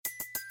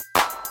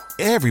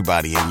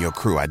Everybody in your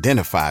crew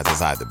identifies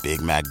as either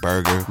Big Mac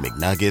Burger,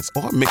 McNuggets,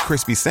 or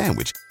McCrispy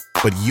Sandwich.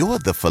 But you're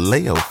the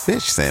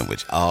Filet-O-Fish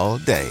Sandwich all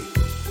day.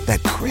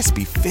 That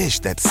crispy fish,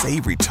 that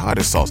savory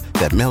tartar sauce,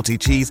 that melty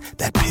cheese,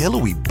 that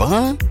pillowy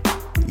bun.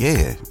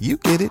 Yeah, you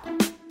get it.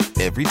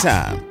 Every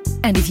time.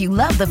 And if you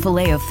love the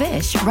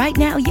Filet-O-Fish, right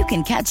now you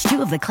can catch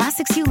two of the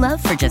classics you love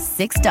for just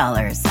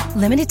 $6.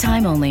 Limited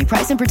time only.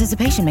 Price and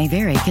participation may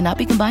vary. Cannot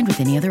be combined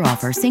with any other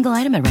offer. Single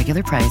item at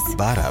regular price.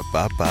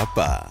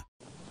 Ba-da-ba-ba-ba.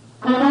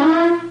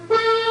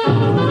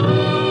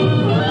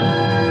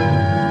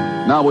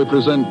 Now we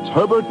present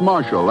Herbert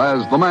Marshall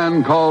as The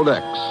Man Called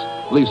X,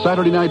 the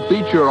Saturday night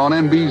feature on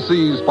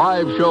NBC's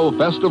 5-show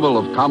festival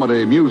of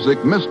comedy,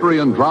 music, mystery,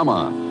 and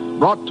drama.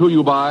 Brought to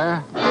you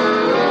by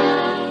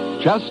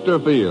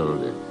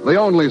Chesterfield, the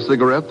only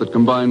cigarette that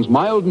combines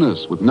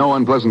mildness with no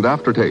unpleasant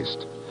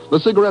aftertaste. The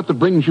cigarette that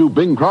brings you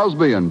Bing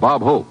Crosby and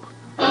Bob Hope.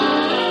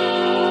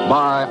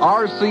 By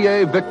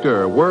RCA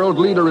Victor, world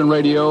leader in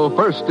radio,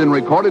 first in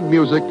recorded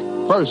music,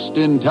 first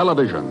in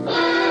television.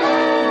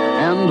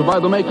 And by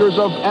the makers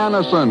of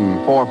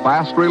Anacin for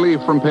fast relief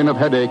from pain of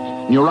headache,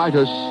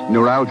 neuritis,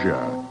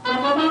 neuralgia.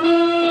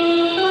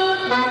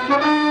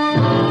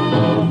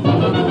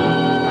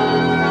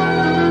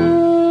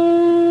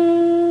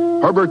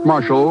 Herbert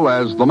Marshall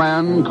as The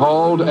Man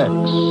Called X.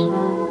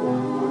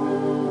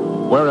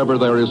 Wherever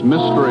there is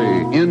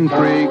mystery,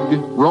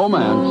 intrigue,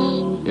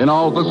 romance, in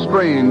all the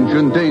strange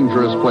and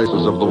dangerous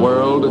places of the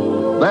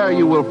world, there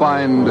you will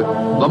find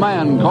The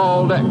Man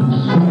Called X.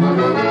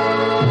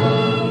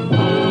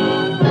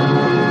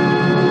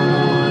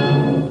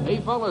 Hey,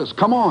 fellas,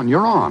 come on,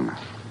 you're on.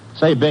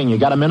 Say, Bing, you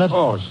got a minute?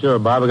 Oh, sure,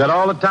 Bob. I got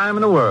all the time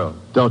in the world.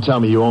 Don't tell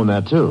me you own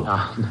that, too.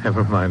 Oh,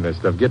 never mind that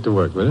stuff. Get to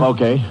work with it.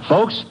 Okay.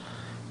 Folks,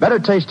 Better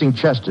Tasting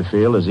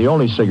Chesterfield is the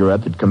only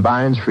cigarette that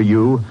combines for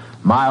you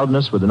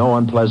mildness with no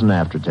unpleasant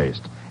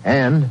aftertaste.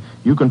 And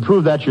you can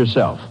prove that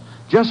yourself.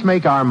 Just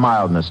make our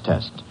mildness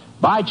test.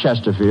 Buy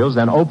Chesterfields,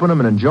 then open them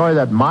and enjoy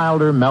that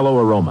milder, mellow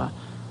aroma.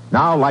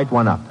 Now light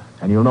one up,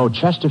 and you'll know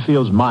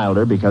Chesterfield's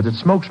milder because it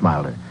smokes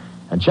milder.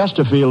 And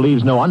Chesterfield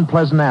leaves no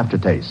unpleasant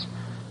aftertaste.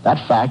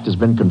 That fact has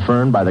been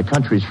confirmed by the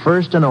country's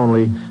first and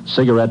only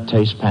cigarette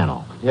taste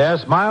panel.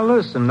 Yes,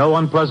 mildness and no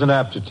unpleasant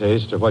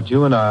aftertaste are what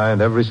you and I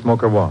and every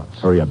smoker wants.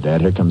 Hurry up,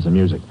 Dad. Here comes the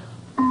music.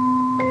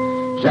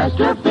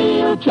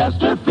 Chesterfield,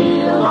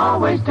 Chesterfield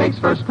always takes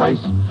first place.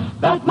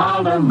 That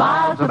milder,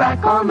 mild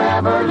tobacco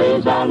never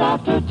leaves an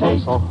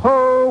aftertaste. Oh,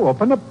 ho,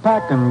 open the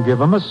pack and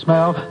give 'em a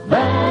smell.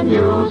 Then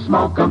you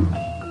smoke 'em.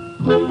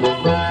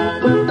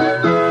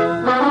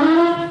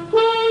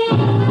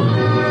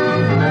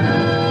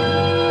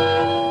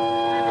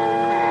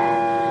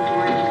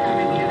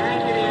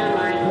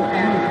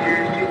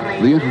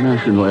 The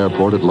International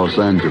Airport at Los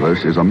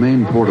Angeles is a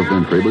main port of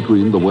entry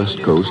between the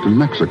West Coast and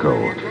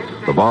Mexico.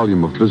 The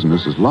volume of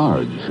business is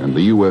large, and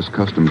the U.S.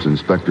 Customs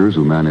inspectors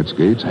who man its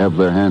gates have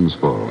their hands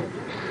full.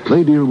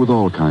 They deal with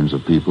all kinds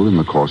of people in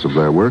the course of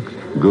their work,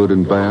 good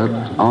and bad,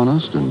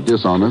 honest and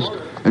dishonest,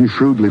 and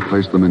shrewdly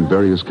place them in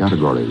various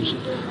categories.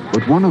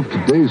 But one of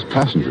today's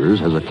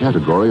passengers has a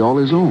category all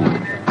his own.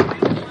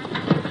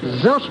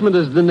 Zellschmidt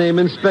is the name,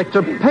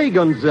 Inspector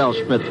Pagan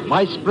Zellschmidt,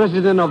 Vice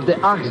President of the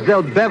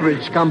Oxdale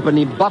Beverage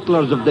Company,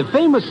 butlers of the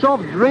famous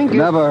soft drink...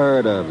 Never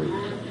heard of it.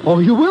 Oh,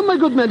 you will, my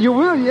good man, you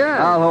will, yeah.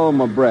 I'll hold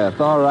my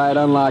breath. All right,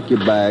 unlock your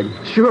bag.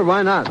 Sure,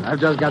 why not? I've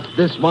just got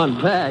this one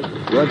bag.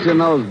 What's in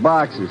those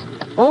boxes?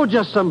 Oh,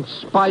 just some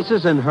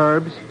spices and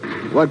herbs.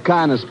 What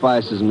kind of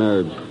spices and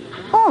herbs?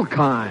 All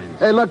kinds.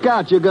 Hey, look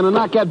out. You're going to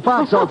knock that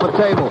box off the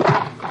table.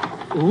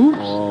 Oops.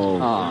 Oh,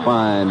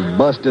 fine.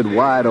 Busted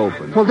wide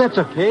open. Well, that's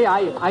okay.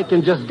 I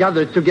can just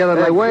gather it together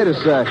Hey, like... wait a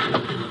sec.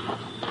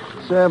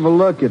 Let's have a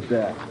look at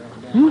that.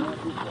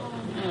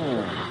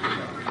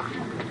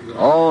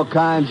 All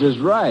kinds is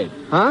right.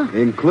 Huh?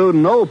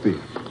 Including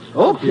opium.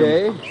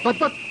 Okay. But...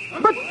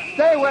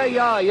 Stay where you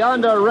are. You're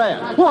under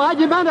arrest. Well, I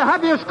demand a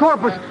habeas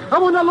corpus. I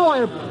want a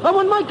lawyer. I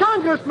want my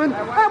congressman.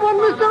 I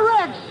want Mr.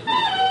 Rex.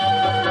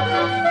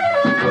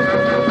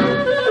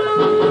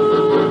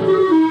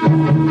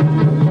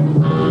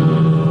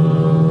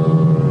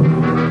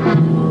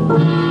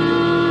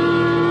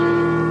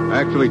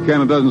 Actually,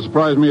 Ken, it doesn't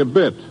surprise me a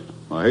bit.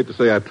 I hate to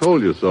say I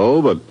told you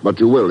so, but... But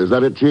you will. Is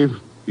that it, Chief?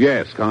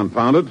 Yes,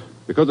 confound it.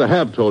 Because I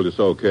have told you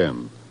so,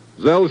 Ken.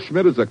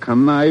 Zellschmidt is a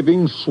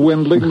conniving,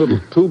 swindling little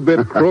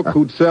two-bit crook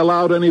who'd sell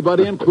out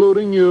anybody,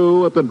 including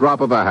you, at the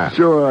drop of a hat.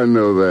 Sure, I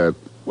know that.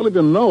 Well, if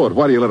you know it,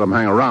 why do you let him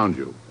hang around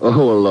you?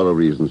 Oh, a lot of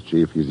reasons,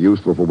 Chief. He's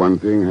useful for one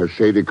thing, has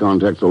shady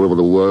contacts all over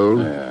the world.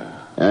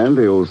 Yeah. And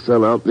he'll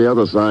sell out the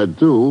other side,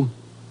 too.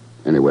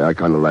 Anyway, I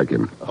kind of like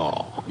him.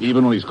 Oh,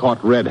 even when he's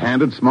caught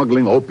red-handed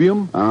smuggling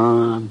opium?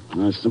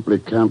 I simply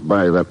can't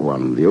buy that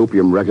one. The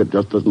opium racket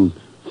just doesn't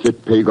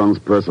fit Pagon's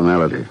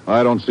personality.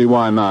 I don't see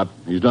why not.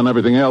 He's done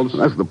everything else.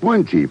 That's the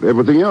point, Chief.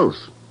 Everything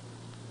else.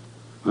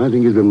 I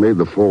think he's been made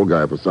the fall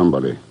guy for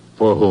somebody.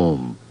 For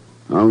whom?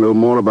 I'll know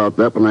more about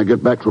that when I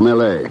get back from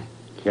L.A.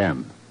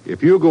 Ken,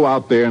 if you go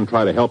out there and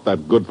try to help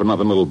that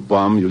good-for-nothing little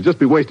bum, you'll just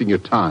be wasting your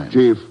time.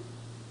 Chief,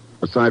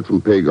 aside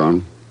from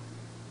Pagon,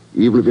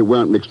 Even if he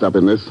weren't mixed up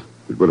in this,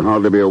 it would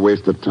hardly be a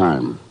waste of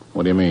time.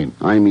 What do you mean?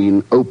 I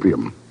mean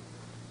opium.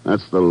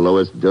 That's the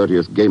lowest,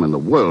 dirtiest game in the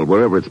world,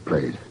 wherever it's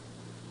played.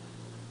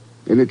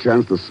 Any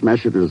chance to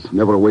smash it is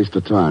never a waste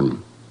of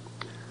time.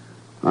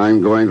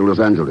 I'm going to Los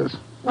Angeles.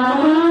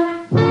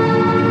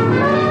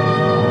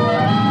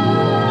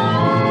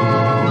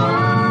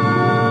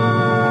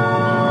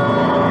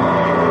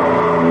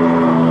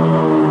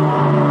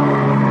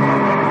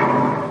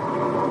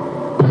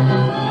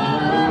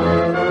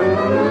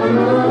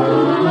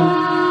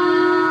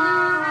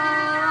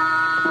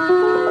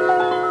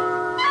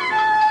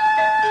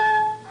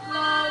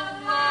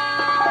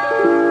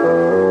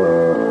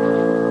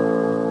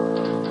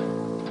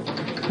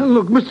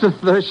 Look, Mr.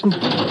 Thurston.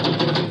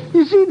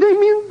 You see, they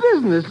mean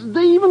business.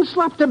 They even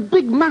slapped a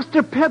big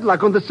master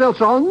padlock on the cell,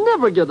 so I'll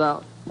never get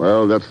out.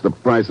 Well, that's the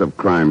price of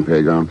crime,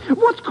 Pagon.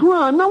 What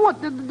crime? Now what?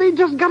 They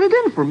just got it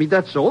in for me,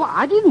 that's all.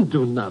 I didn't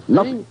do nothing.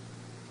 Nothing?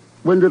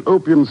 When did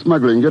opium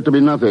smuggling get to be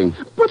nothing?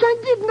 But I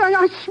didn't.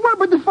 I swear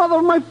by the father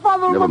of my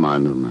father... Never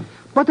mind.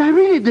 But I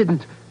really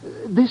didn't.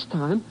 This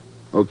time.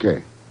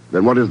 Okay.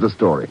 Then what is the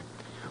story?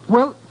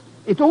 Well,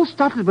 it all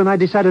started when I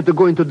decided to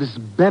go into this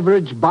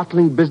beverage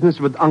bottling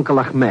business with Uncle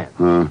Ahmed.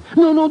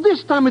 No,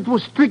 this time it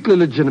was strictly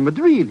legitimate,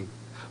 really.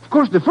 Of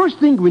course, the first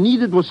thing we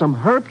needed was some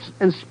herbs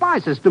and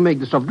spices to make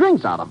the soft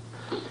drinks out of.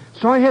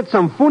 So I had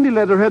some phony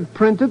letterhead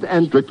printed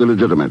and... Strictly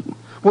legitimate.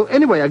 Well,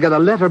 anyway, I got a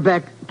letter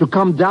back to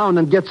come down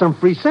and get some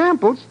free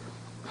samples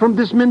from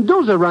this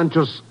Mendoza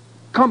Ranchos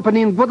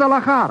company in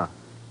Guadalajara.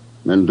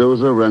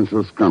 Mendoza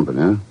Ranchos Company,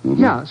 huh? Mm-hmm.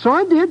 Yeah, so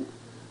I did.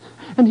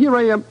 And here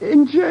I am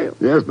in jail.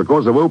 Yes,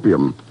 because of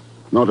opium.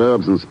 Not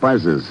herbs and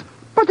spices.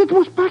 But it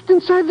was packed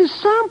inside the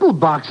sample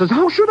boxes.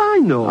 How should I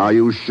know? Are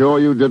you sure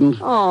you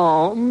didn't?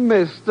 Oh,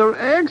 Mr.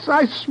 X,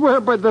 I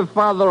swear by the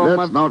father of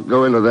Let's not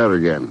go into that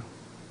again.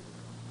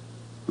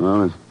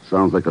 Well, it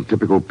sounds like a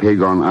typical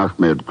Pagon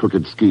Ahmed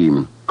crooked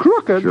scheme.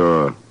 Crooked?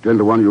 Sure. 10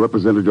 to 1, you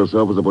represented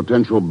yourself as a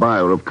potential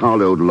buyer of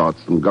carload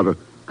lots and got a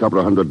couple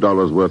of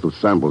 $100 worth of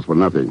samples for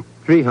nothing.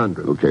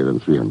 300. Okay,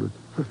 then 300.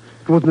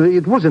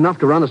 It was enough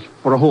to run us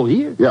for a whole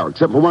year. Yeah,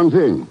 except for one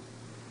thing.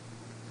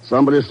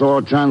 Somebody saw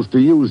a chance to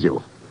use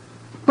you.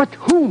 But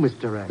who,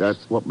 Mr. X?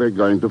 That's what we're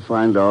going to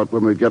find out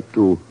when we get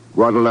to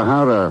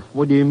Guadalajara.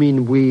 What do you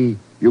mean, we?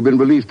 You've been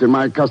released in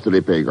my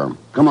custody, Pagon.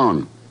 Come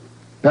on.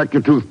 Pack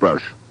your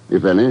toothbrush,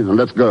 if any, and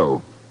let's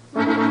go.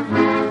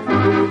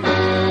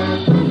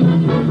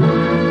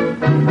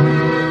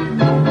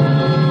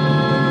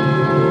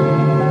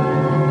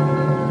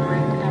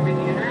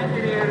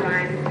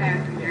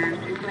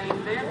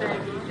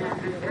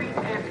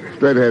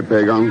 Straight ahead,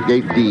 Pagon.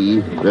 Gate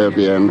D, there at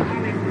the end.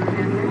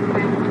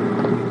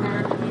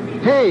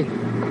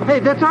 Hey,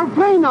 that's our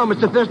plane now,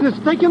 Mr. Thurston. It's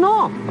taking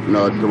off.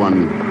 No, it's the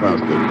one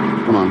past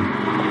it. Come on.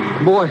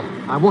 Boy,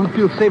 I won't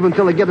feel safe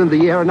until I get in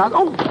the air and out.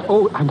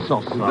 Oh, I'm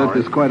so sorry. That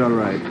is quite all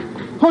right.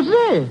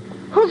 Jose,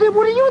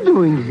 what are you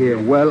doing here?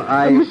 Well,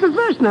 Mr.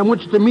 Thurston, I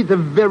want you to meet a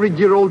very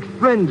dear old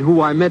friend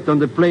who I met on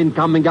the plane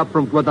coming up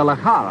from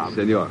Guadalajara.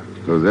 Senor.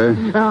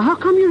 Jose? How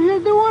come you're here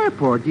at the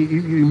airport?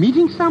 You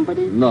meeting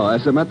somebody? No,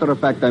 as a matter of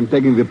fact, I'm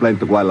taking the plane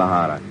to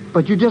Guadalajara.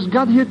 But you just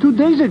got here 2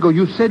 days ago.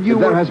 You said you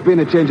There were... has been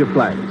a change of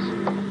plans.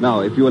 Now,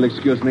 if you will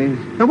excuse me.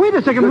 Now, wait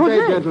a second, Good Jose.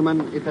 day,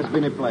 gentlemen. It has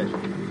been a pleasure.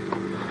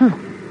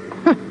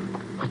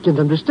 I can't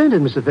understand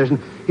it, Mr. Thurston.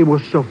 He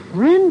was so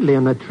friendly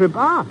on the trip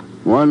up.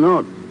 Why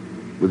not?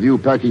 With you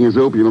packing his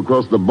opium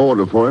across the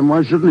border for him,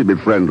 why shouldn't he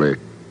be friendly?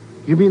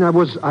 You mean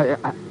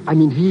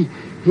he...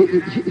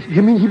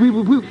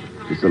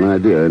 It's an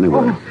idea, anyway.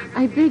 Oh,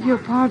 I beg your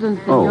pardon,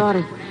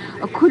 senores.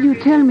 Could you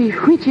tell me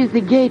which is the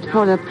gate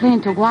for the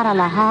plane to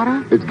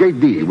Guadalajara? It's Gate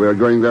D. We're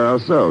going there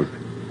ourselves.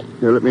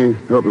 Here, let me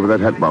help you with that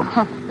hat box.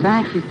 Oh,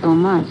 thank you so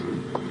much.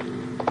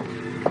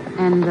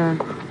 And,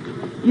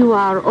 you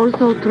are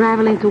also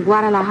traveling to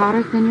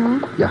Guadalajara,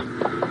 senor? Yeah.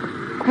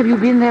 Have you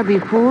been there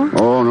before?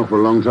 Oh, no, for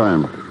a long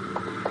time.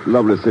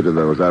 Lovely city,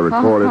 though, as I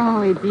recall it.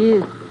 Oh, it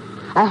is.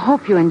 I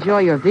hope you enjoy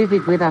your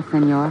visit with us,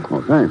 senor.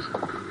 Oh, thanks.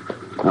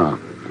 Ah,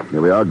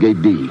 here we are,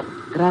 Gate D.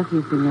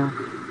 Gracias, senor.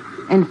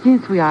 And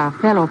since we are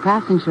fellow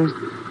passengers,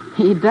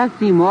 it does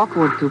seem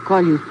awkward to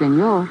call you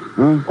senor.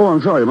 Huh? Oh,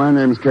 I'm sorry. My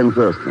name's Ken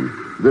Thurston.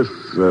 This,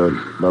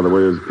 by the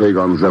way, is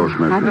Pagon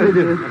Zellschmidt. How do you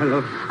do?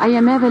 Hello. I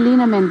am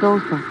Evelina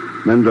Mendoza.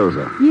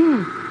 Mendoza.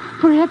 Yes.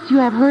 Perhaps you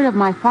have heard of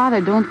my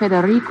father, Don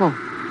Federico.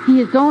 He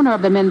is owner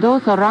of the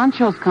Mendoza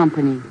Ranchos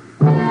Company.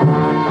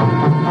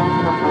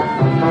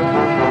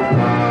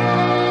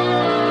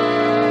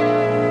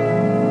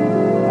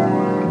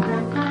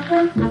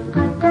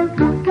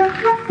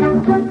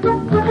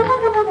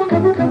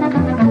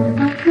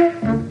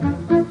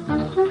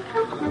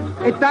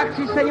 A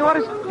taxi,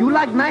 senores? You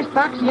like nice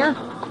taxi, huh?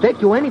 Take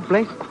you any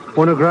place.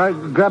 Want to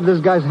grab this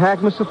guy's hack,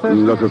 Mr.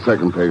 Thurston? Just a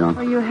second, Pagon.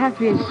 Oh, you have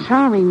been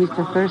charming,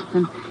 Mr.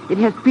 Thurston. It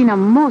has been a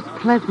most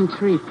pleasant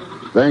trip.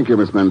 Thank you,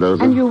 Miss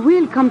Mendoza. And you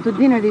will come to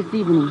dinner this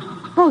evening.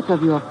 Both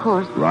of you, of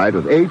course. Right,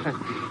 at 8.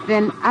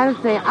 Then I'll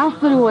say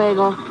hasta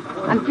luego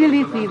until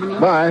this evening.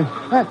 Bye.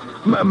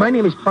 My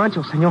name is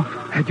Pancho, senor.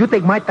 You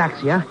take my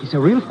taxi, huh? It's a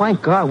real fine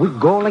car. We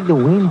go like the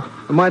wind.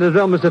 Might as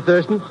well, Mr.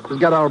 Thurston. He's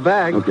got our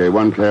bag. Okay,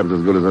 one cab's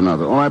as good as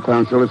another. All right,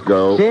 Pancho, let's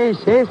go. Si,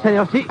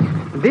 senor. Si.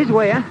 This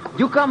way, huh?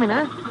 You coming,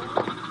 huh?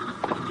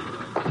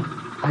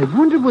 I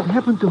wonder what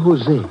happened to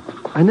Jose.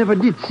 I never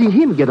did see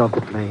him get off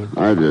the plane.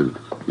 I did.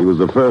 He was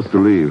the first to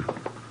leave.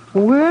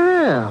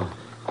 Well,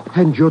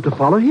 hadn't you to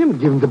follow him,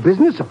 give him the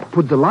business,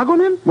 put the log on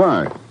him?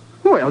 Why?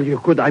 Well, you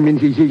could. I mean,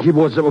 he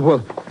was,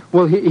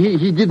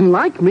 he didn't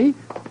like me.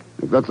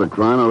 If that's a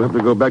crime, I'll have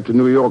to go back to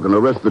New York and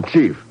arrest the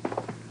chief.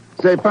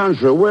 Say,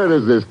 Pancho, where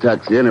is this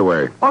taxi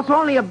anyway? Oh, it's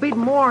only a bit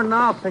more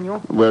now,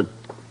 senor. We're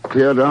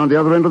clear down the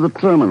other end of the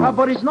terminal.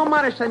 But it's no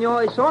matter,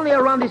 senor. It's only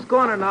around this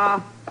corner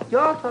now.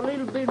 Just a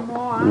little bit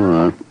more. Huh?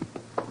 All right.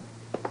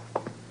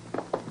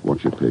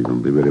 Watch your pig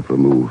and be ready for a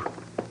move.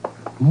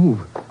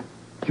 Move?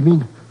 You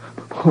mean...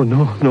 Oh,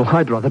 no,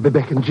 I'd rather be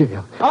back in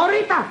jail.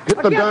 Ahorita!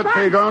 Get the dirt,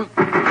 Pagon.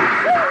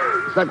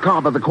 It's that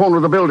car by the corner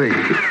of the building.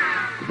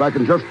 If I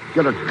can just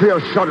get a clear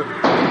shot at...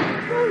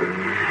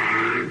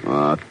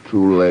 Ah,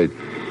 too late.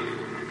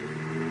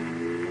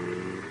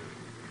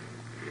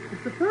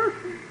 Mr.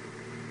 Thurston,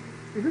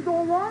 is it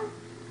all right?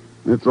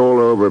 It's all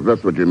over, if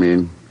that's what you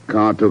mean.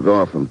 Car took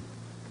off and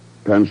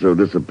Pancho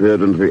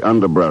disappeared into the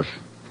underbrush.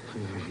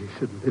 You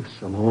shouldn't live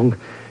so long.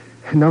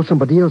 And now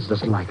somebody else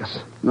doesn't like us.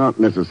 Not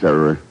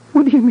necessarily.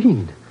 What do you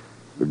mean?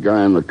 The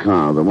guy in the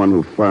car, the one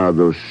who fired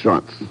those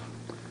shots.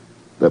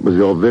 That was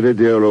your very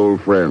dear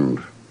old friend,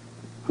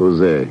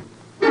 Jose.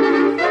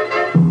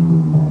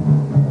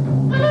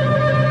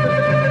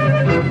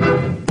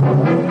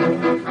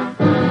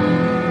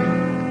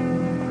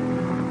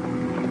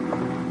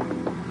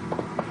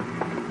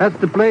 That's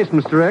the place,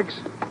 Mr. X.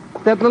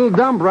 That little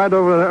dump right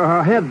over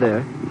our head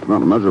there. It's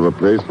not much of a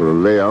place for a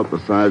layout the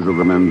size of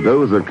the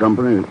Mendoza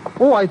Company.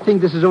 Oh, I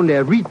think this is only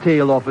a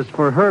retail office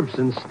for herbs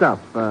and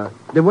stuff.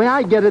 The way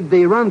I get it,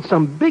 they run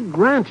some big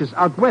ranches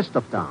out west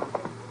of town.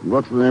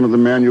 What's the name of the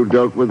man you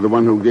dealt with, the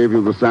one who gave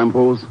you the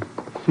samples?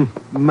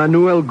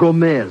 Manuel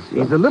Gomez.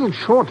 He's a little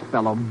short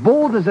fellow,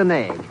 bold as an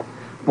egg.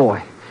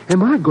 Boy,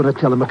 am I going to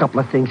tell him a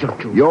couple of things or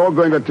two? You're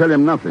going to tell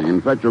him nothing.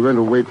 In fact, you're going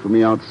to wait for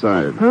me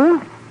outside. Huh?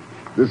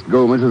 This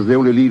Gomez is the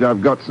only lead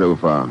I've got so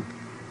far.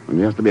 And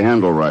he has to be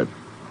handled right.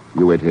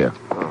 You wait here.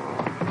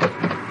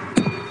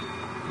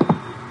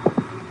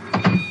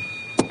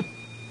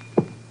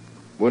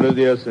 Buenos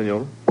dias,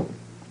 senor.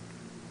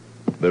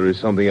 There is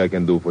something I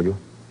can do for you.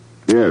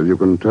 Yes, you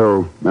can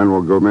tell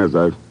Manuel Gomez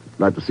I'd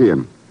like to see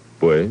him.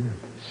 Pues,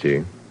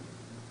 sí.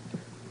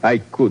 I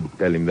could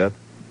tell him that,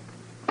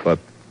 but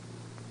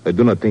I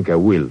do not think I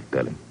will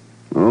tell him.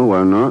 Oh,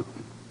 why not?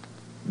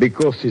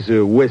 Because it's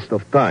a waste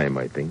of time,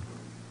 I think.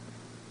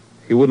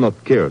 He would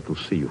not care to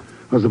see you.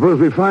 I suppose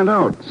we find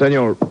out.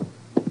 Senor,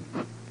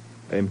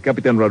 I am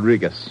Captain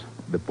Rodriguez,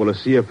 the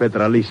Policía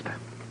Federalista.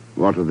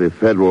 What are the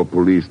federal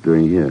police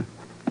doing here?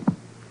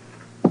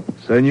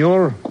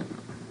 Senor,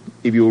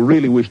 if you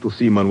really wish to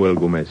see Manuel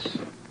Gomez,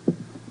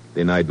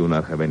 then I do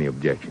not have any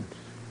objections.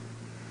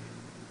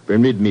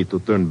 Permit me to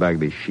turn back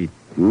the sheet.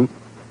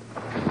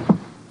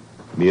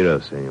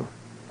 Mira, senor.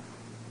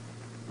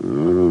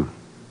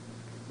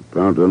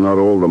 Apparently not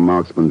all the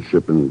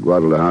marksmanship in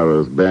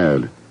Guadalajara is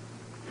bad.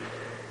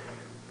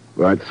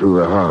 Right through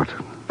the heart.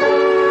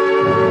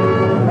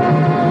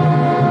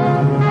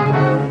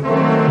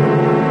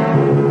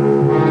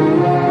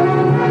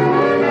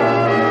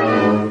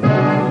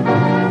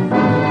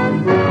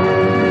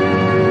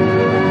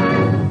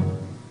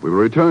 We will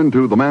return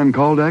to The Man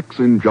Called X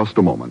in just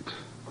a moment.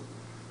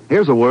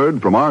 Here's a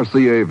word from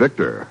RCA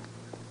Victor.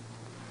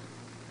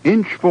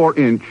 Inch for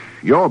inch,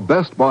 your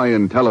best buy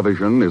in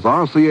television is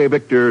RCA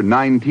Victor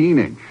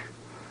 19-inch.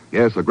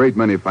 Yes, a great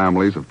many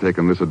families have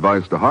taken this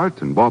advice to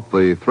heart and bought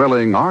the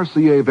thrilling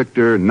RCA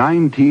Victor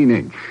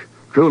 19-inch.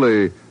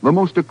 Truly, the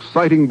most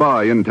exciting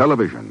buy in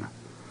television.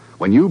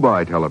 When you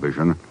buy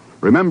television,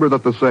 remember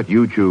that the set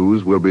you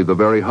choose will be the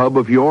very hub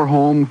of your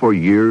home for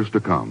years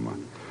to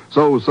come.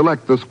 So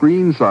select the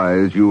screen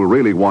size you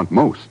really want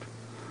most.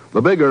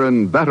 The bigger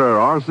and better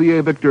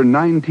RCA Victor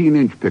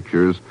 19-inch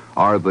pictures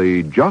are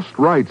the just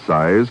right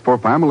size for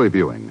family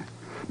viewing.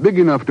 Big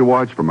enough to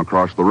watch from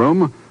across the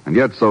room, and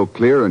yet so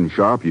clear and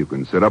sharp you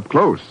can sit up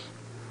close.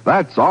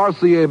 That's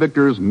RCA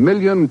Victor's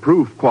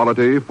million-proof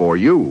quality for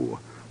you.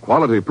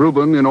 Quality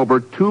proven in over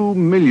 2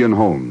 million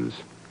homes.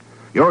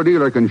 Your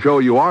dealer can show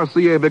you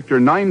RCA Victor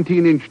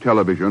 19-inch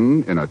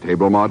television in a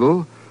table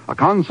model, a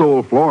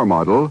console floor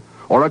model,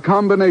 or a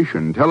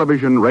combination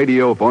television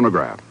radio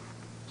phonograph.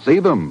 See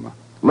them.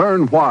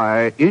 Learn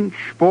why inch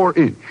for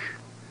inch.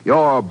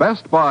 Your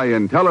best buy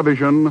in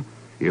television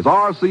is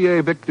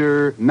RCA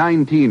Victor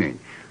 19-inch.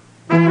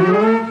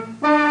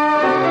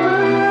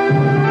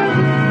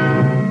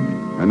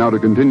 And now to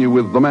continue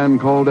with The Man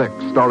Called X,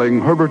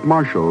 starring Herbert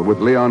Marshall with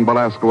Leon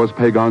Belasco as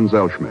Pagon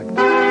Zellschmidt.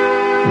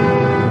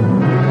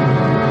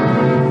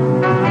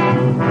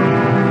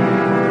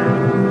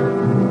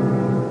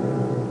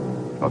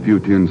 A few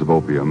tins of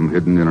opium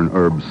hidden in an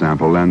herb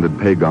sample landed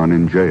Pagon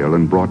in jail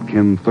and brought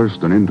Ken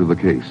Thurston into the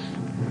case.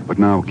 But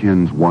now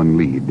Ken's one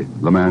lead.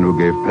 The man who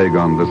gave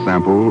Pagon the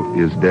sample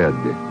is dead.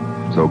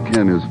 So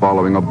Ken is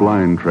following a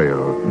blind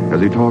trail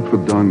as he talks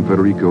with Don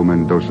Federico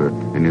Mendoza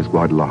in his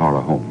Guadalajara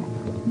home.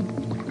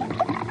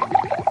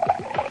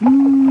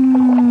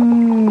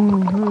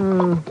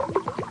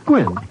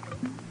 Gwen.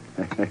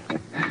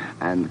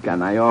 And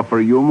can I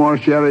offer you more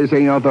sherry,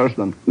 Senor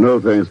Thurston?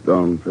 No, thanks,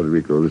 Don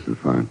Federico. This is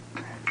fine.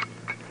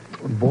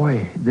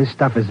 Boy, this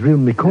stuff is real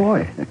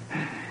McCoy.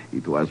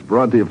 It was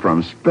brought here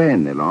from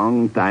Spain a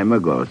long time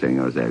ago,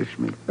 Senor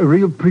Zellschmidt. A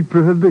real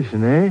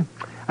pre-prohibition, eh?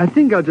 I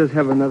think I'll just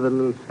have another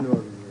little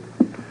snore.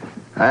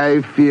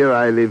 I fear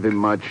I live a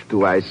much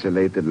too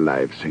isolated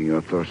life, Senor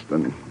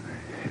Thurston.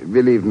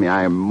 Believe me,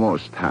 I am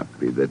most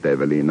happy that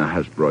Evelina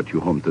has brought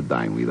you home to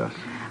dine with us.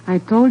 I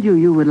told you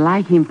you would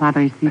like him,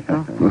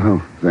 Padrecito.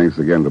 Well, thanks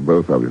again to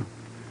both of you.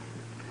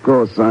 Of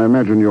course, I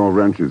imagine your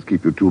ranches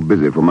keep you too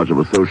busy for much of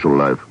a social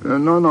life.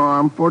 No.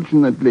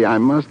 Unfortunately, I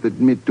must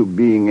admit to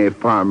being a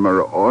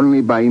farmer only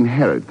by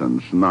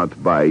inheritance,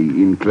 not by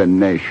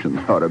inclination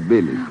or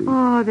ability.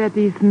 Oh, that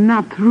is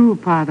not true,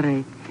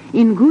 Padre.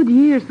 In good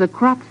years, the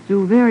crops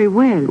do very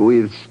well.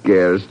 With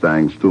scarce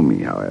thanks to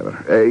me,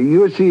 however.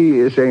 You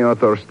see, Senor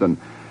Thurston,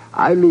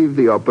 I leave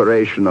the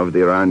operation of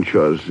the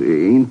ranchos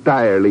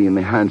entirely in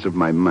the hands of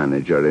my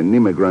manager, an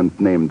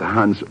immigrant named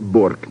Hans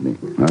Borkny.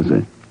 I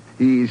see.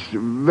 He's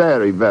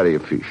very, very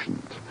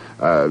efficient.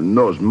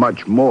 Knows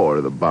much more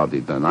about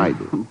it than I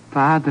do.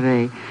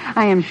 Padre,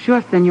 I am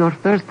sure Senor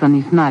Thurston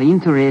is not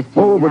interested.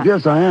 Oh, but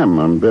yes, I am.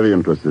 I'm very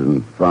interested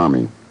in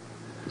farming,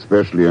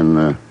 especially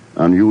in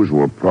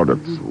unusual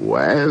products.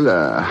 Well,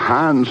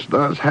 Hans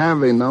does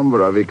have a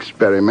number of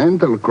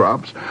experimental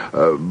crops,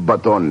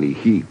 but only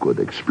he could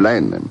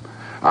explain them.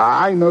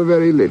 I know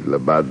very little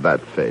about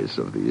that phase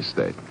of the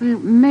estate.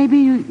 Maybe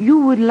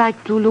you would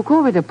like to look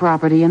over the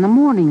property in the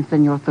morning,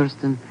 Senor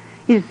Thurston.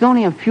 It's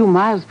only a few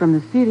miles from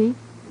the city.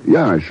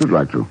 Yeah, I should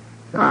like to.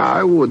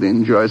 I would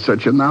enjoy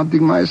such an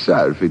outing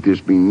myself. It has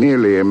been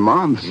nearly a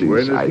month since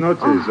Buenas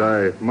noches.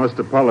 I must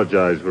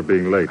apologize for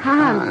being late.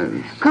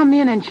 Hans, come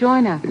in and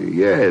join us.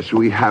 Yes,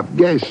 we have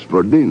guests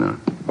for dinner.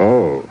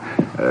 Oh.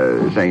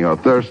 Senor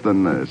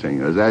Thurston,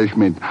 Senor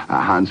Zellschmidt,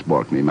 Hans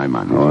Borkny, my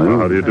manager. Oh,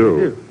 how do you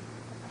do?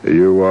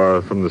 You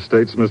are from the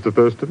States, Mr.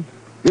 Thurston?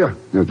 Yeah,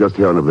 just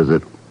here on a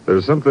visit.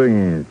 There's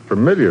something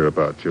familiar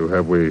about you.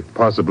 Have we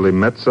possibly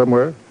met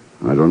somewhere?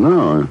 I don't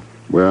know.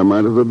 Where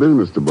might have been,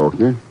 Mr.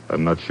 Borkny?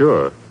 I'm not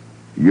sure.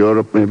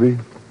 Europe, maybe?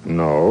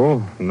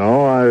 No,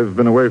 I've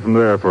been away from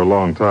there for a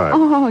long time.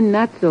 Oh,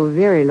 not so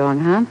very long,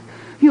 Hans.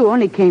 You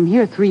only came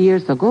here 3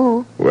 years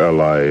ago. Well,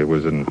 I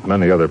was in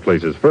many other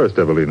places first,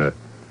 Evelina.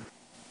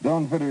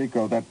 Don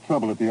Federico, that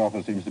trouble at the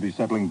office seems to be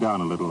settling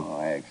down a little.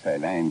 Oh,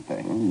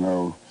 excelente.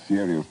 No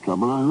serious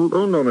trouble, I hope.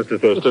 Oh, no, Mr.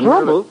 Thurston.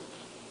 Trouble?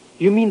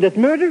 You mean that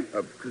murder?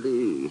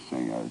 Please,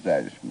 Senor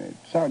Zellschmidt.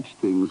 Such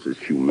things as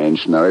you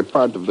mention are a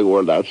part of the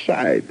world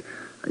outside.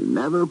 I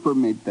never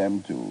permit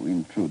them to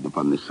intrude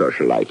upon the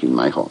social life in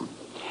my home.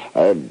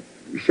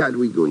 Shall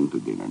we go into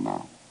dinner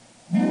now?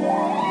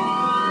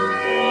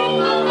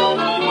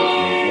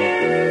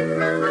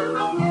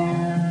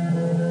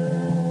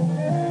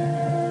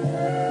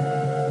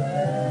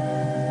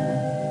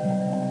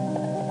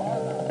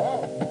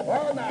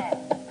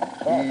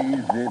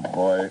 Easy,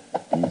 boy.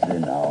 Easy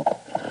now.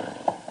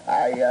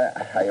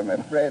 I am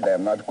afraid I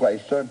am not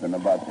quite certain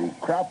about the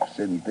crops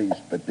in these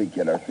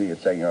particular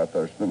fields, Senor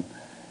Thurston.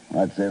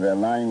 I'd say they're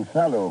lying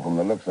fallow from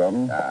the looks of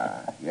them.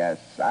 Yes,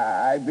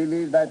 I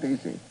believe that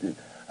is it.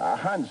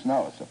 Hans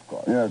knows, of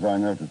course. Yes, I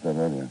noticed that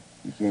earlier.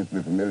 He seems to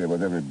be familiar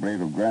with every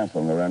blade of grass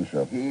on the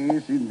rancho. He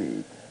is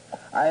indeed.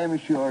 I am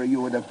sure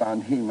you would have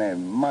found him a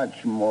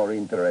much more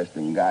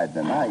interesting guide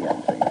than I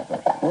am, Senor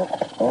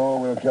Thurston. Oh,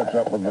 we'll catch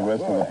up with the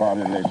rest of the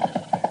party later.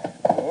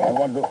 I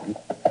want to...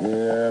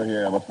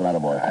 Here. What's the matter,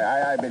 boy?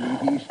 I believe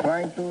he's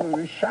trying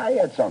to shy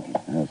at something.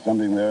 There's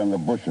something there in the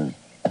bushes.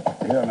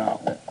 Here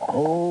now.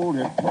 Hold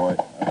it, boy.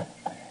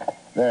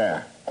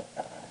 There.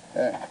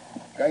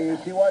 Can you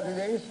see what it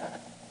is?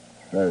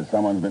 Says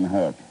someone's been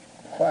hurt.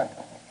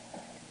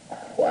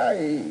 Why,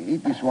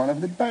 it is one of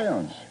the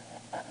peons.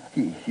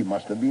 He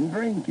must have been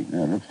drinking.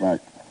 Yeah, looks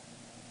like.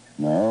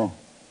 No,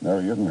 he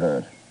isn't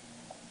hurt.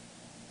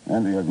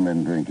 And he hasn't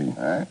been drinking.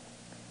 Huh?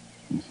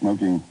 He's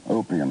smoking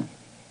opium.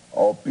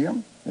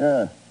 Opium?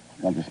 Yeah.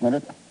 Can't you smell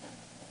it?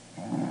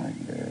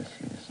 Yes,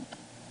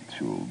 it's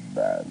too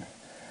bad.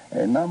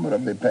 A number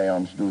of the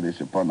peons do this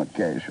upon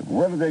occasion.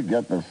 Where do they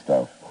get this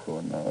stuff? Who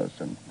knows?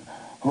 And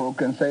who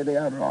can say they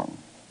are wrong?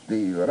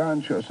 The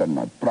ranchos are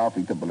not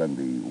profitable, and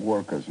the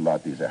workers'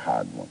 lot is a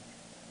hard one.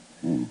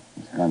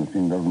 This kind of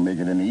thing doesn't make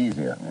it any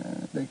easier.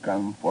 They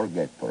can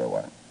forget for a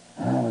while.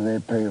 Oh, they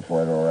pay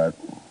for it, all right.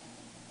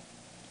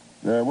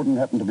 There wouldn't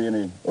happen to be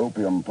any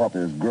opium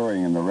poppies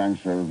growing in the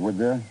ranchos, would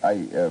there?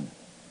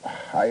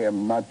 I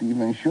am not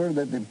even sure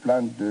that the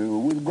plant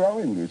will grow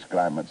in this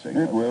climate,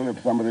 Senor. It will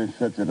if somebody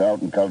sets it out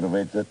and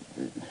cultivates it.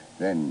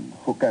 Then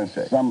who can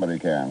say? Somebody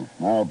can.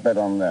 I'll bet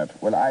on that.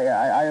 Well,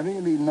 I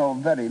really know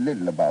very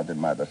little about the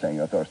matter,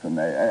 Senor Thurston.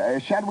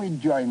 Shall we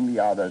join the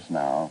others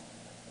now?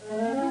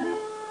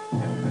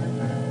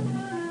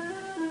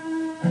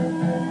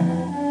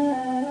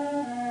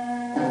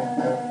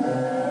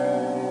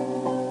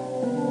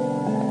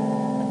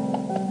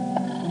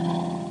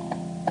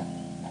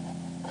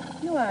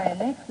 You are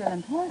an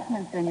excellent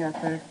horseman, Senor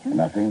Thurston.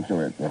 Nothing to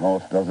it. The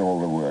horse does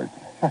all the work.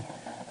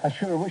 I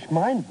sure wish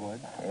mine would.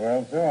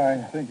 Well,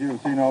 sir, I think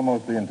you've seen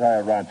almost the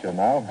entire rancho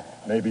now.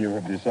 Maybe you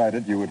have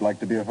decided you would like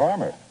to be a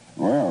farmer.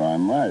 Well, I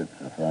might,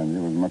 if I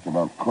knew as much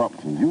about crops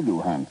as you do,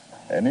 Hans.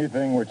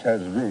 Anything which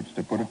has roots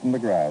to put it in the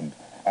ground,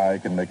 I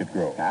can make it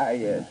grow.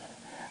 Yes.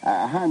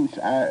 Hans,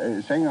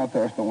 Senor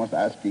Thurston was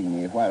asking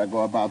me a while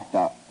ago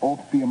about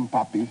opium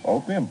poppies.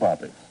 Opium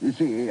poppies? You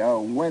see,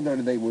 whether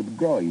they would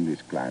grow in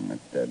this climate.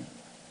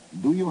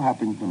 Do you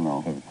happen to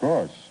know? Of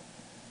course.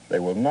 They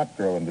will not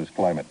grow in this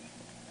climate.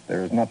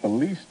 There is not the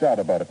least doubt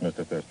about it,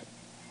 Mr. Thurston.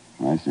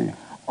 I see.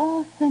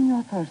 Oh,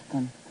 Senor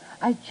Thurston,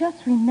 I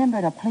just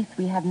remembered a place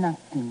we have not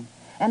seen,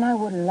 and I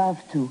would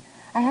love to.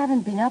 I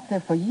haven't been up there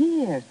for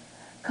years.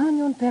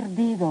 Cañon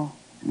Perdido.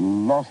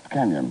 Lost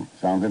Canyon.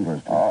 Sounds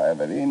interesting. Oh,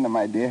 Evelyn,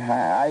 my dear,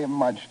 I am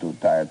much too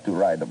tired to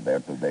ride up there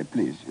today.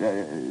 Please,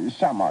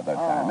 some other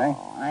time, eh?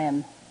 Oh, I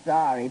am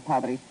sorry,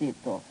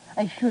 Padrecito.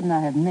 I should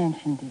not have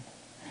mentioned it.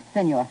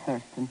 Senor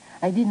Thurston,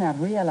 I did not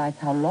realize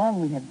how long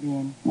we had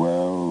been.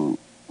 Well,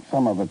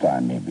 some other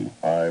time, maybe.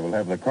 I will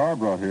have the car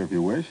brought here if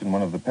you wish, and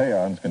one of the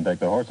peons can take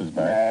the horses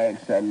back.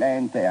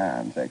 Excelente,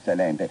 Hans,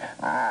 excelente.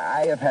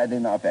 I have had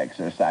enough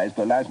exercise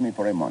to last me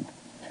for a month.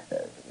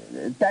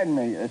 Tell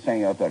me,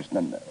 Senor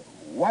Thurston,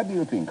 what do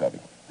you think of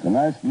it? It's a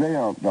nice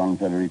layout, Don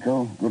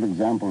Federico. Good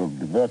example of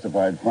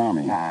diversified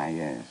farming.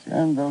 Yes.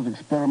 And those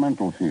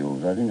experimental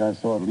fields. I think I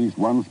saw at least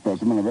one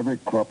specimen of every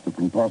crop that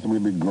can possibly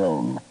be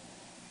grown.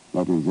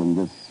 That is, in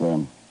this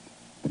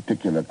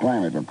particular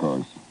climate, of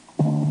course.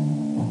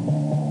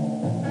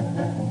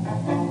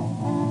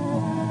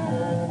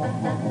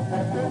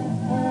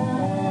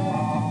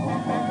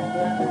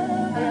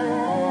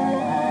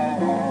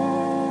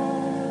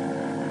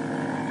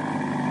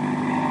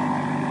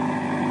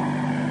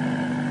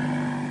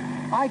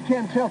 I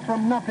can't tell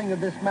from nothing of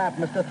this map,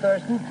 Mr.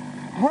 Thurston.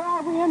 Where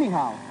are we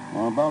anyhow?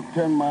 About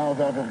 10 miles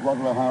out of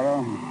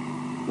Guadalajara.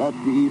 That's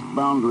the east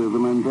boundary of the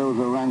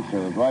Mendoza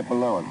Ranchos, right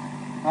below us.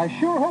 I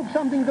sure hope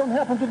something don't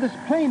happen to this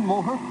plane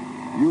mover.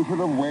 You should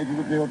have waited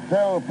at the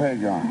hotel,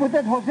 Pagan. With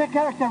that Jose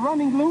character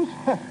running loose?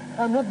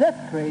 I'm not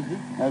that crazy.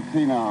 Let's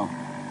see now.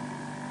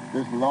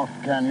 This lost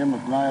canyon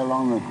must lie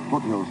along the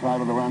foothill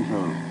side of the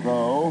Ranchos.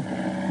 So?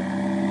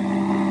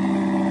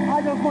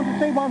 I just want to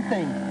say one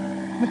thing.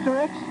 Mr.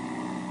 X,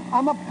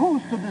 I'm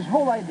opposed to this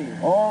whole idea.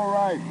 All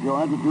right. Your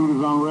attitude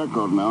is on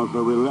record now,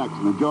 so relax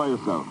and enjoy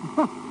yourself.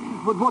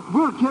 But what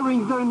we're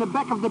carrying there in the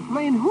back of the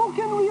plane, who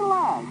can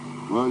relax?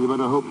 Well, you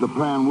better hope the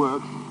plan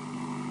works.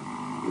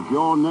 It's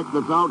your neck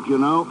that's out, you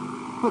know.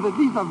 But at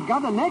least I've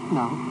got a neck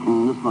now.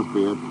 This must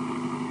be it.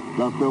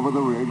 Just over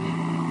the ridge.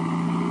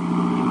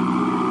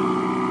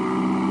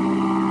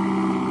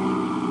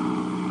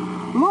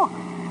 Look.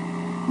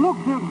 Look,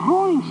 they're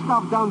growing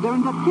stuff down there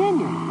in that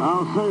canyon.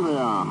 I'll say they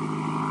are.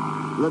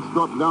 Let's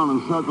drop down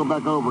and circle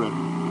back over it.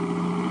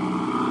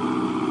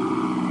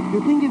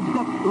 You think it's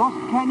that lost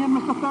canyon,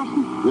 Mr.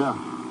 Thurston?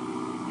 Yeah.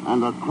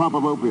 And a crop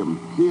of opium.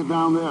 See it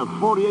down there?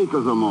 40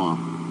 acres or more.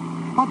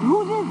 But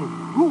whose is it?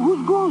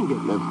 Who's growing it?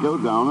 Let's go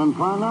down and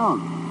find out.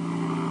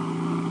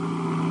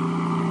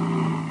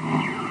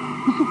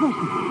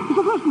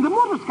 Mr. Thurston, the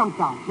motor's come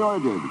down. Sure I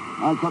did.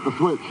 I cut the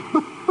switch.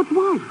 But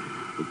why?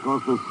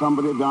 Because there's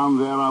somebody down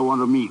there I want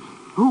to meet.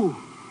 Who?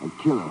 A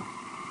killer.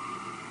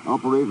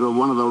 Operator of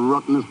one of the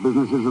rottenest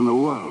businesses in the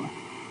world.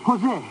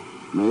 Jose.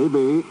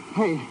 Maybe.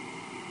 Hey,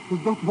 is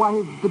that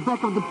why the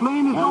back of the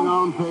plane is Hang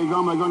on,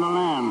 Pagan. We're going to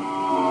land.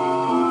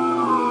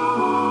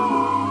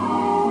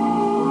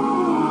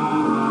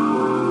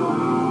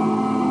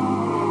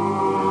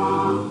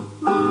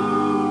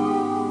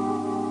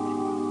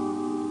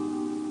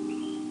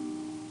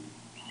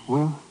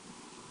 Well,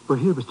 we're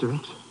here, Mr.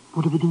 X.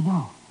 What do we do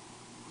now?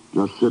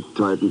 Just sit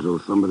tight until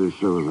somebody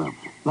shows up.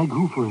 Like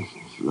who, for instance?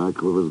 Like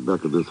whoever's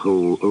back of this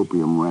whole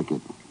opium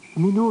racket.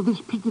 You mean all these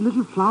pretty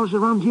little flowers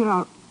around here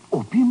are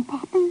opium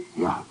poppies?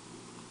 Yeah.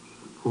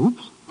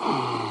 Oops.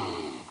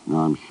 Now,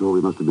 I'm sure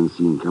we must have been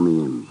seen coming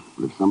in.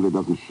 But if somebody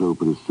doesn't show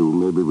pretty soon,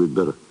 maybe we'd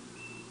better.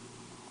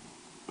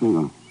 Hang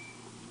on.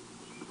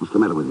 What's the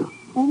matter with you?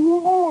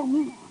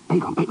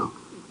 Pagan.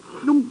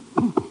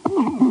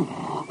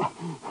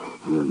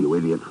 You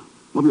idiot.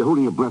 What are you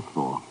holding your breath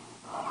for?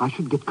 I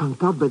should get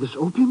conked out by this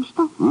opium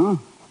stuff? Huh?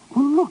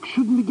 Well, look,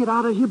 shouldn't we get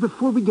out of here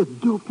before we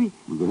get dopey?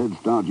 With the head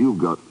start you've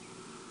got.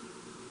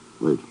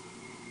 Wait.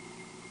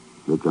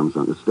 Here comes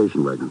a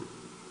station wagon.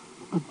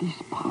 But these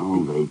poppies...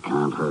 Oh, they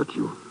can't hurt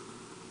you.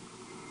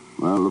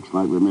 Well, looks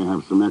like we may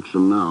have some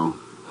action now.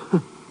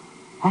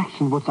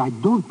 Action, what I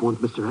don't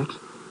want, Mr. X.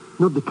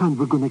 Not the kind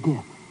we're going to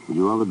get. Would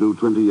you rather do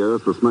 20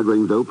 years for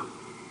smuggling dope?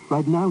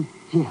 Right now,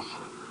 yes.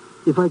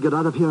 If I get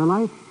out of here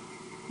alive,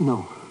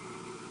 no.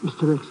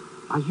 Mr. X,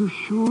 are you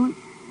sure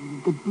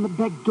the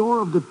back door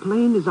of the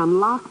plane is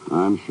unlocked?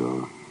 I'm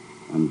sure.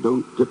 And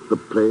don't tip the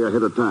play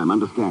ahead of time,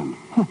 understand?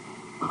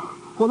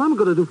 All I'm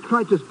going to do,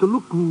 try just to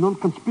look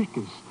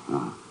non-conspicuous.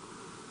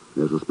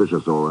 They're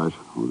suspicious, all right.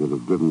 Or they'd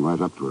have driven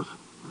right up to us.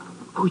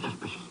 Who's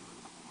suspicious?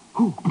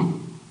 Who?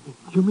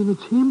 You mean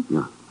it's him?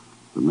 Yeah,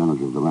 the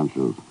manager of the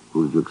ranchos.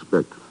 Who did you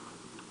expect?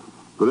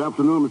 Good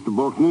afternoon, Mr.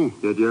 Balkney.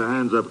 Get your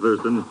hands up,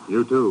 Thurston.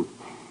 You too.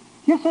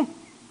 Yes, sir.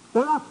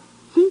 They're up.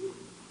 See?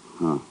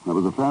 That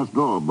was a fast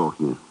draw,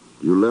 Balkney.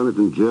 Did you learn it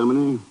in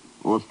Germany,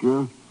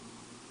 Austria?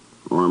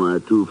 Or am I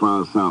too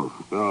far south?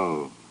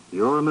 So,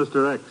 you're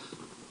Mr. X.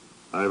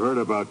 I've heard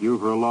about you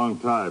for a long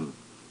time,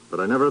 but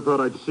I never thought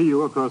I'd see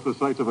you across the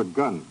sights of a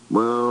gun.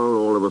 Well,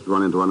 all of us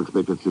run into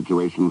unexpected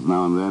situations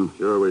now and then.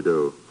 Sure we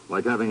do.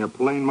 Like having a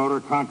plane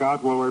motor conk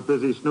out while we're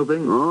busy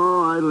snooping.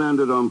 Oh, I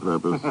landed on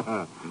purpose.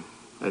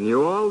 And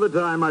you all the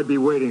time I'd be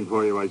waiting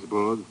for you, I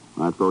suppose.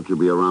 I thought you'd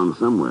be around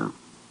somewhere.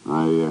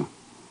 I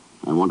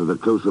wanted a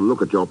closer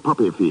look at your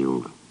poppy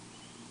field.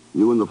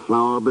 You in the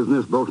flower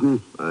business,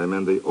 Balkney? I'm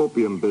in the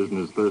opium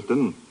business,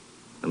 Thurston,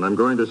 and I'm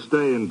going to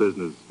stay in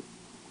business.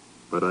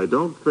 But I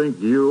don't think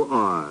you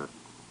are.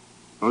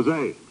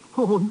 Jose.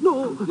 Oh,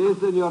 no. Si,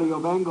 senor, yo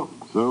vengo.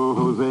 So,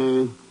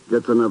 Jose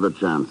gets another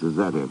chance. Is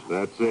that it?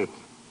 That's it.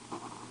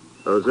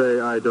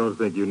 Jose, I don't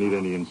think you need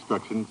any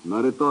instructions.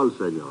 Not at all,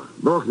 senor.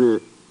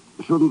 Balkney,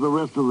 shouldn't the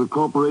rest of the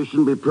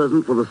corporation be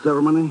present for the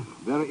ceremony?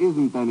 There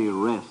isn't any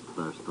rest,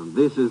 Thurston.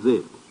 This is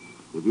it.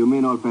 If you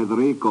mean old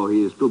Federico,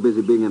 he is too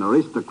busy being an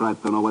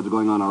aristocrat to know what's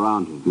going on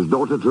around him. His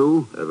daughter,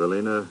 too?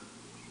 Evelina?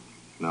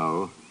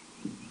 No.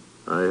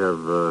 I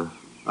have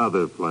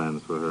other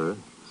plans for her.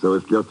 So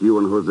it's just you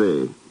and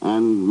Jose.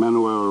 And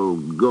Manuel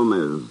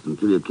Gomez,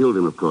 until you killed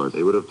him, of course.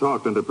 He would have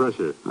talked under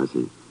pressure. I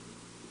see.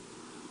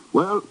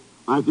 Well,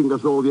 I think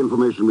that's all the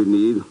information we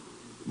need.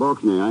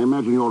 Balkney, I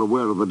imagine you're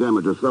aware of the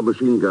damage a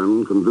submachine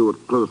gun can do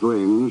at close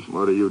range.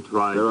 What are you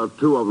trying? There are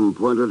two of them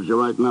pointed at you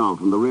right now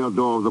from the rear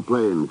door of the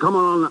plane. Come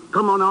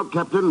on out,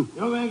 Captain.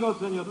 Yo vengo,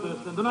 senor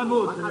Thurston. Do not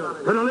move, senor.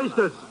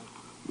 Penalistas!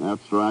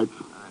 That's right.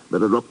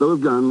 Better drop those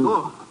guns.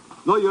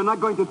 No, you're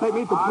not going to take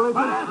me to prison.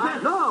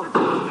 No!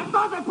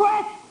 Entonces,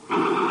 pues!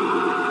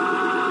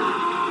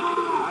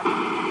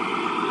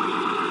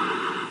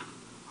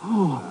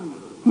 Oh,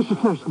 Mr.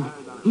 Thurston,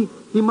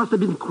 he must have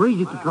been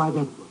crazy to try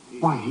that.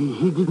 Why,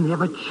 he didn't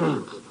have a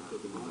chance.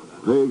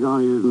 Hagar,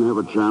 he didn't have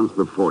a chance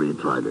before he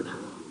tried it.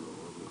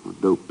 A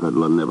dope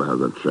peddler never has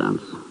a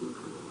chance.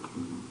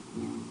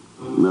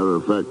 Matter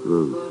of fact,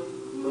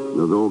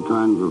 there's all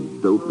kinds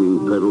of dope being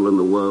peddled in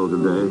the world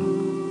today.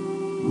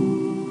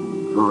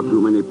 Far too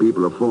many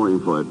people are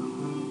falling for it.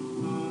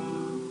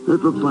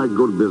 It looks like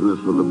good business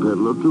for the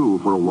peddler, too,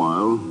 for a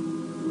while.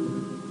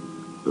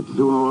 But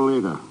sooner or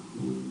later,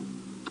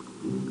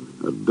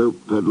 a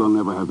dope peddler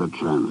never has a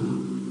chance.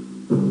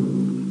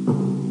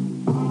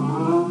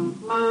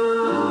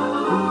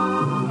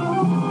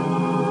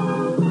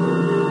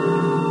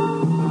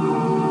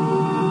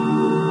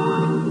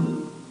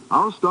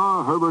 Our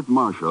star, Herbert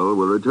Marshall,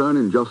 will return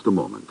in just a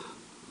moment.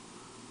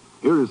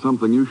 Here is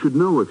something you should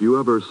know if you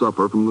ever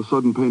suffer from the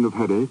sudden pain of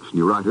headaches,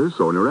 neuritis,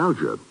 or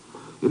neuralgia.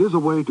 It is a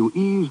way to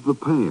ease the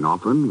pain,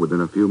 often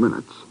within a few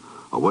minutes.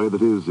 A way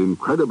that is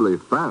incredibly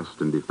fast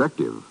and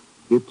effective.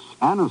 It's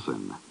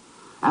Anacin.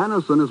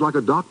 Anacin is like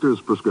a doctor's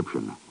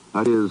prescription.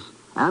 That is,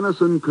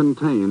 Anacin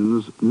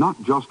contains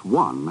not just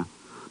one,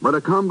 but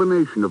a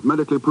combination of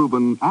medically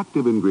proven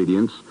active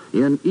ingredients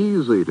in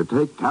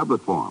easy-to-take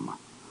tablet form.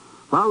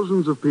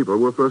 Thousands of people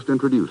were first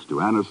introduced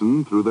to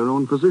Anacin through their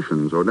own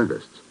physicians or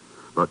dentists.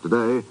 But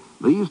today,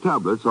 these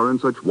tablets are in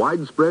such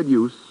widespread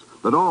use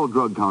that all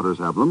drug counters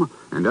have them,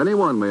 and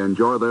anyone may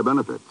enjoy their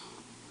benefits.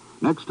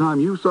 Next time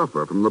you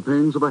suffer from the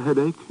pains of a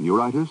headache,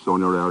 neuritis, or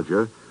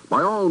neuralgia,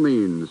 by all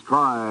means,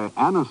 try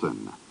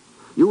Anacin.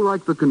 You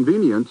like the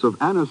convenience of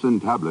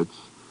Anacin tablets,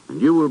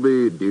 and you will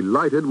be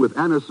delighted with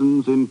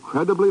Anacin's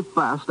incredibly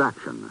fast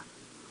action.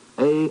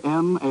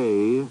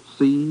 Anacin.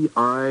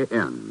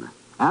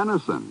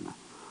 Anacin.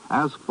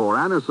 Ask for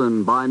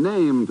Anacin by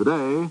name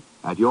today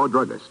at your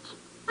druggist's.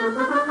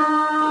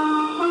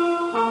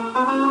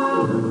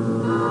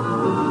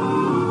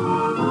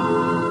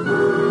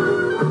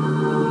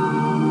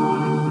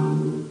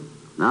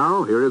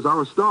 Now, here is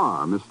our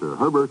star, Mr.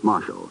 Herbert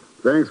Marshall.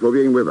 Thanks for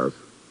being with us.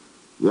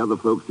 The other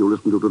folks you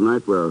listened to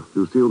tonight were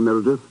Lucille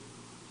Meredith,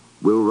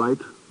 Will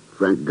Wright,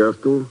 Frank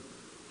Gerstle,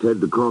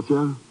 Ted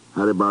DeCorsia,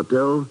 Harry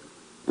Bartell,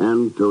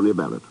 and Tony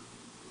Ballett.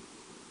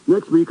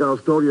 Next week, our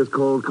story is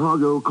called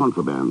Cargo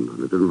Contraband.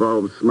 It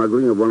involves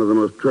smuggling of one of the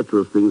most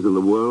treacherous things in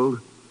the world,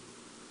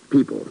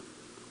 people.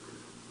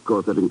 Of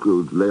course, that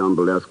includes Leon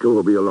Belasco,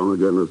 who'll be along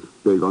again as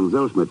Dagon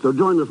Zellschmidt. So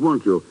join us,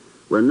 won't you,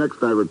 when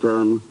next I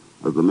return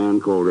as the man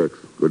called X.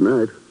 Good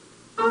night.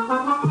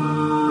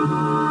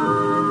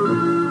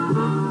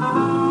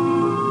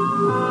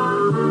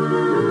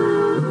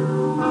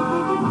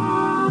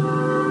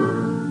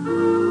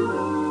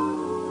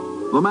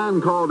 The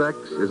Man Called X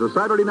is a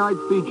Saturday night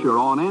feature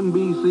on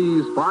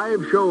NBC's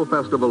 5-show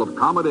festival of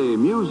comedy,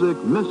 music,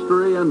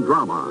 mystery, and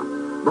drama.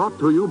 Brought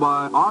to you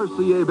by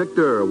RCA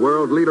Victor,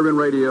 world leader in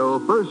radio,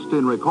 first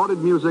in recorded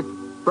music,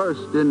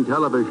 first in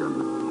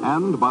television.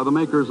 And by the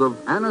makers of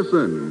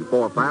Anacin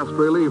for fast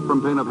relief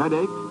from pain of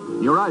headache,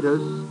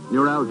 neuritis,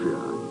 neuralgia.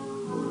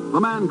 The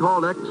Man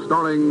Called X,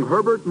 starring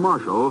Herbert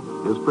Marshall,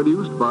 is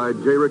produced by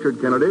J. Richard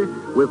Kennedy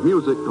with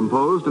music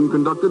composed and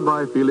conducted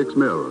by Felix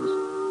Mills.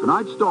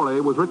 Tonight's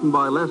story was written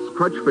by Les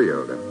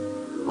Crutchfield.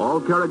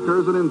 All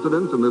characters and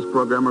incidents in this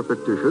program are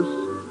fictitious,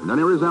 and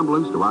any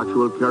resemblance to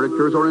actual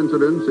characters or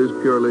incidents is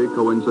purely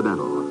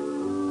coincidental.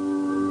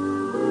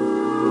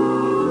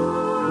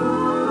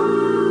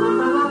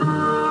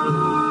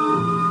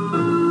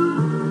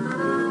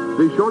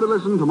 Be sure to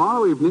listen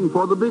tomorrow evening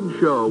for The Big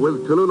Show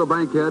with Tallulah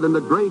Bankhead and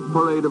the Great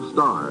Parade of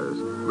Stars,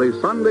 the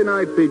Sunday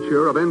night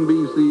feature of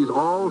NBC's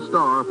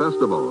All-Star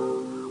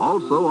Festival.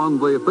 Also on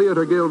the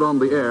Theater Guild on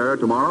the Air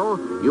tomorrow,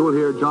 you will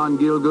hear John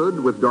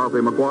Gielgud with Dorothy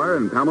McGuire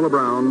and Pamela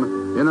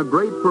Brown in a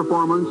great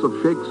performance of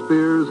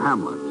Shakespeare's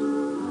Hamlet.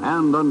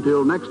 And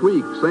until next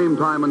week, same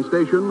time and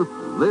station,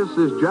 this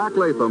is Jack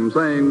Latham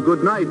saying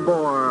good night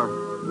for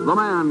The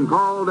Man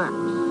Called X.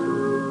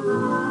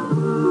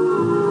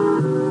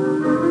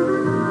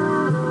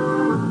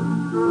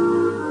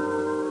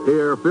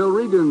 Hear Phil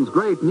Regan's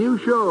great new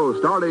show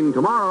starting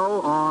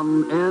tomorrow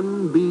on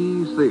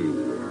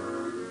NBC.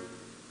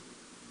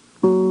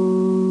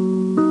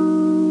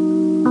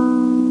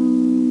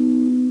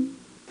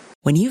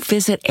 When you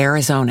visit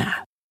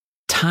Arizona,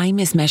 time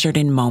is measured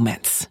in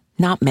moments,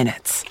 not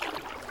minutes.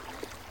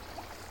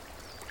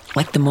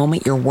 Like the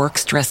moment your work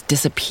stress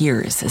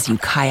disappears as you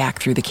kayak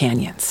through the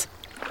canyons.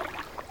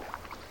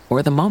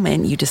 Or the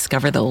moment you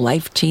discover the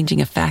life-changing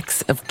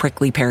effects of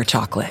prickly pear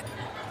chocolate.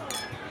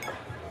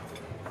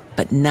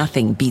 But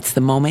nothing beats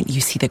the moment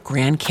you see the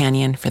Grand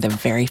Canyon for the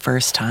very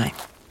first time.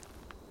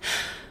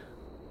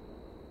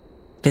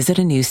 Visit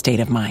a new state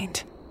of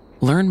mind.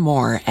 Learn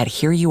more at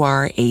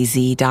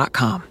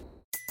hereyouareaz.com.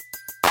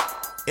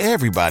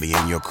 Everybody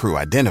in your crew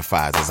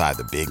identifies as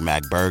either Big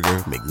Mac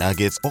Burger,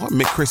 McNuggets, or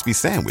McCrispy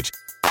Sandwich.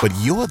 But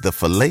you're the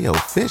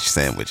Filet-O-Fish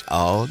Sandwich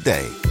all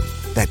day.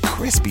 That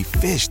crispy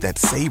fish, that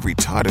savory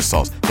tartar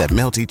sauce, that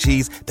melty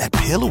cheese, that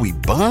pillowy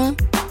bun.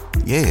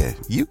 Yeah,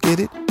 you get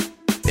it.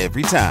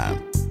 Every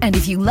time. And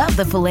if you love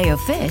the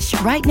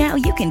Filet-O-Fish, right now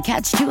you can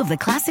catch two of the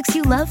classics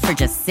you love for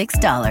just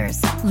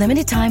 $6.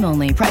 Limited time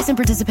only. Price and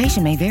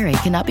participation may vary.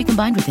 Cannot be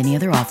combined with any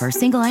other offer.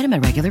 Single item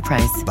at regular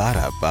price.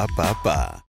 Ba-da-ba-ba-ba.